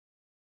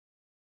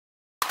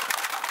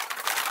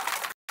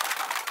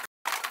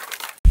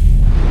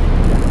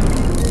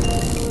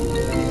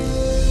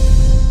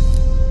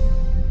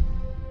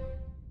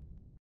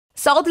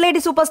South lady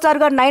super star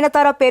గా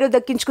నయనతార పేరు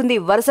దక్కించుకుంది.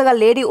 వరుసగా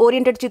లేడీ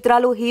ఓరియంటెడ్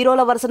చిత్రాలు,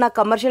 హీరోల వరుసన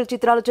కమర్షియల్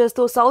చిత్రాలు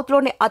చేస్తూ సౌత్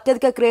లోని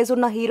అత్యధిక క్రేజ్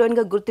ఉన్న హీరోయిన్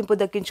గా గుర్తింపు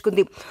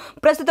దక్కించుకుంది.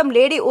 ప్రస్తుతం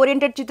లేడీ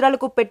ఓరియంటెడ్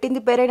చిత్రాలకు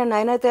పెట్టింది పేరైన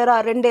నయనతార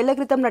 2 ఏళ్ల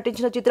క్రితం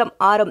నటించిన చిత్రం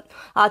ఆరం.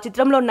 ఆ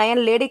చిత్రంలో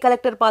నయన్ లేడీ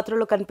కలెక్టర్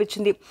పాత్రలో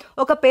కనిపించింది.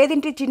 ఒక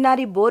పేదింటి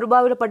చిన్నారి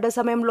బోరుబావిలో పడ్డ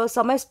సమయంలో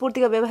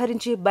సమయస్ఫూర్తిగా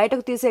వ్యవహరించి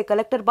బయటకు తీసే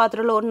కలెక్టర్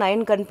పాత్రలో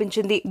నయన్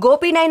కనిపించింది.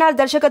 గోపి నైనార్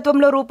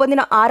దర్శకత్వంలో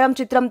రూపొందిన ఆరం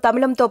చిత్రం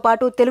తమిళంతో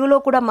పాటు తెలుగులో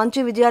కూడా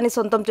మంచి విజయాన్ని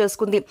సొంతం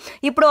చేసుకుంది.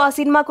 ఇప్పుడు ఆ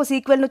సినిమాకు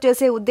సీక్వెల్ ను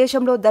చేసే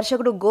ఉద్దేశంలో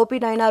దర్శకుడు గోపి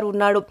నైనార్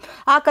ఉన్నాడు.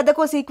 ఆ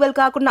కథకు సీక్వెల్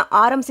కాకుండా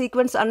ఆరం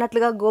సీక్వెన్స్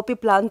అన్నట్లుగా గోపి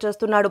ప్లాన్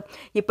చేస్తున్నాడు.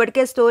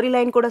 ఇప్పటికే స్టోరీ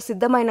లైన్ కూడా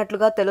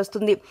సిద్ధమైనట్లుగా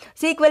తెలుస్తుంది.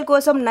 సీక్వెల్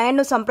కోసం నయన్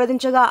ను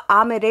సంప్రదించగా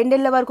ఆమె 2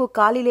 ఏళ్ల వరకు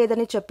ఖాళీ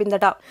లేదని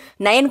చెప్పిందట.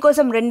 నయన్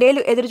కోసం 2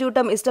 ఏళ్లు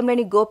ఎదురుచూడటం ఇష్టం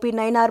లేని గోపి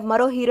నైనార్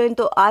మరో హీరోయిన్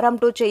తో ఆరం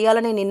 2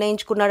 చేయాలని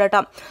నిర్ణయించుకున్నాడట.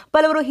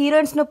 పలువురు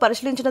హీరోయిన్స్ ను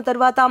పరిశీలించిన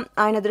తర్వాత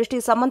ఆయన దృష్టి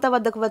సమంత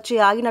వద్దకు వచ్చి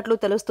ఆగినట్లు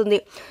తెలుస్తుంది.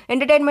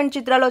 ఎంటర్టైన్మెంట్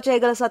చిత్రాల్లో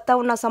చేయగల సత్తా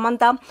ఉన్న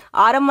సమంత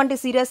ఆరం వంటి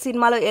సీరియస్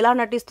సినిమాలో ఎలా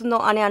నటిస్తుందో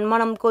అనే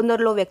అనుమానం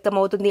కొందరిలో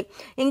వ్యక్తమవుతుంది.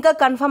 ఇంకా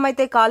కన్ఫర్మ్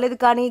అయితే కాలేదు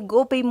కానీ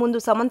గోపి ముందు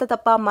సమంత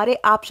తప్ప మరే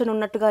ఆప్షన్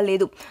ఉన్నట్టుగా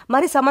లేదు.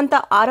 మరి సమంత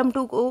ఆరం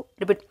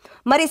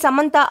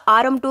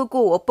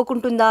 2కు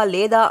ఒప్పుకుంటుందా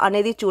లేదా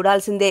అనేది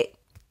చూడాల్సిందే.